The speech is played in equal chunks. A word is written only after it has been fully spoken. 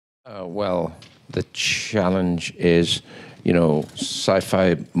Well, the challenge is,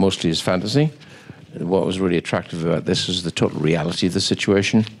 sci-fi mostly is fantasy. What was really attractive about this is the total reality of the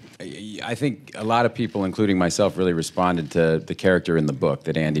situation. I think a lot of people, including myself, really responded to the character in the book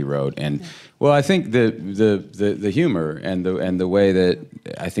that Andy wrote, and well, I think the humor and the way that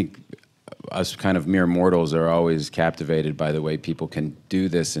I think us kind of mere mortals are always captivated by the way people can do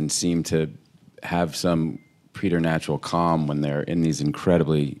this and seem to have some preternatural calm when they're in these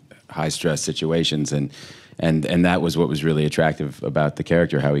incredibly high-stress situations, and that was what was really attractive about the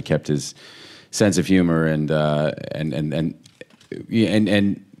character, how he kept his sense of humor and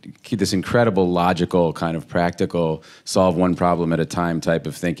this incredible logical kind of practical solve one problem at a time type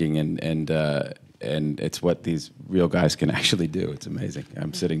of thinking, and it's what these real guys can actually do. It's amazing.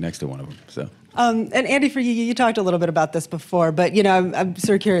 I'm sitting next to one of them. So. And Andy, for you, you talked a little bit about this before, but I'm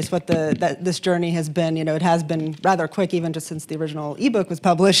sort of curious what this journey has been. It has been rather quick, even just since the original ebook was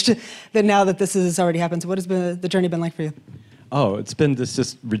published. That now that this has already happened, so what has the journey been like for you? Oh, it's been this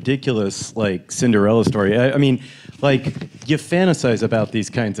just ridiculous, Cinderella story. I mean, you fantasize about these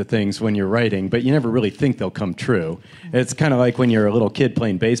kinds of things when you're writing, but you never really think they'll come true. It's kind of like when you're a little kid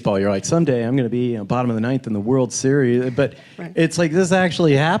playing baseball. You're like, someday I'm going to be bottom of the ninth in the World Series. But It's like this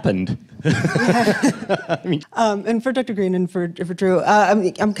actually happened. And for Dr. Green and for Drew,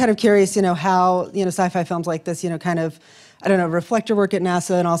 I'm kind of curious, how sci-fi films like this, kind of, I don't know, reflect your work at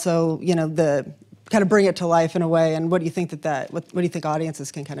NASA, and also, the kind of bring it to life in a way. And what do you think what do you think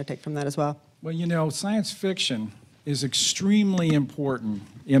audiences can kind of take from that as well? Well, science fiction is extremely important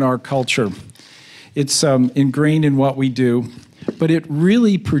in our culture. It's ingrained in what we do, but it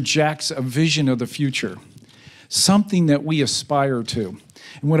really projects a vision of the future, something that we aspire to.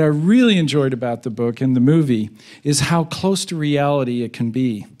 And what I really enjoyed about the book and the movie is how close to reality it can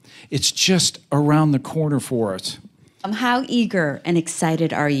be. It's just around the corner for us. How eager and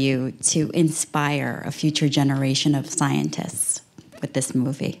excited are you to inspire a future generation of scientists with this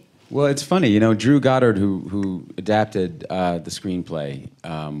movie? Well, it's funny, Drew Goddard, who adapted the screenplay,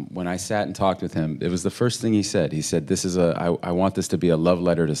 when I sat and talked with him, it was the first thing he said. He said, I want this to be a love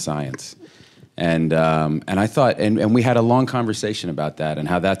letter to science. And I thought, and we had a long conversation about that and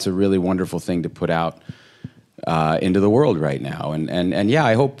how that's a really wonderful thing to put out into the world right now. And yeah,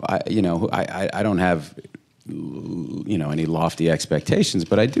 I hope, I don't have any lofty expectations,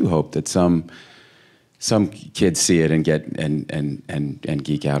 but I do hope that some kids see it and get and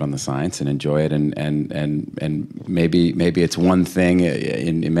geek out on the science and enjoy it, and maybe it's one thing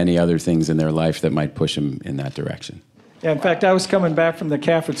in many other things in their life that might push them in that direction. Yeah, in fact, I was coming back from the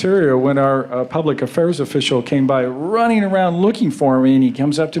cafeteria when our public affairs official came by running around looking for me, and he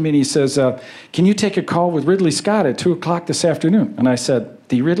comes up to me and he says, can you take a call with Ridley Scott at 2 o'clock this afternoon? And I said,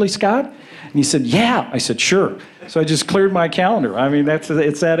 the Ridley Scott? And he said, yeah. I said, sure. So I just cleared my calendar. I mean, it's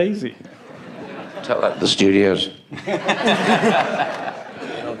that easy. Tell that to the studios.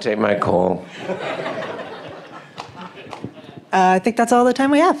 Don't take my call. I think that's all the time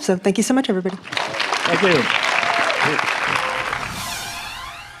we have, so thank you so much, everybody. Thank you.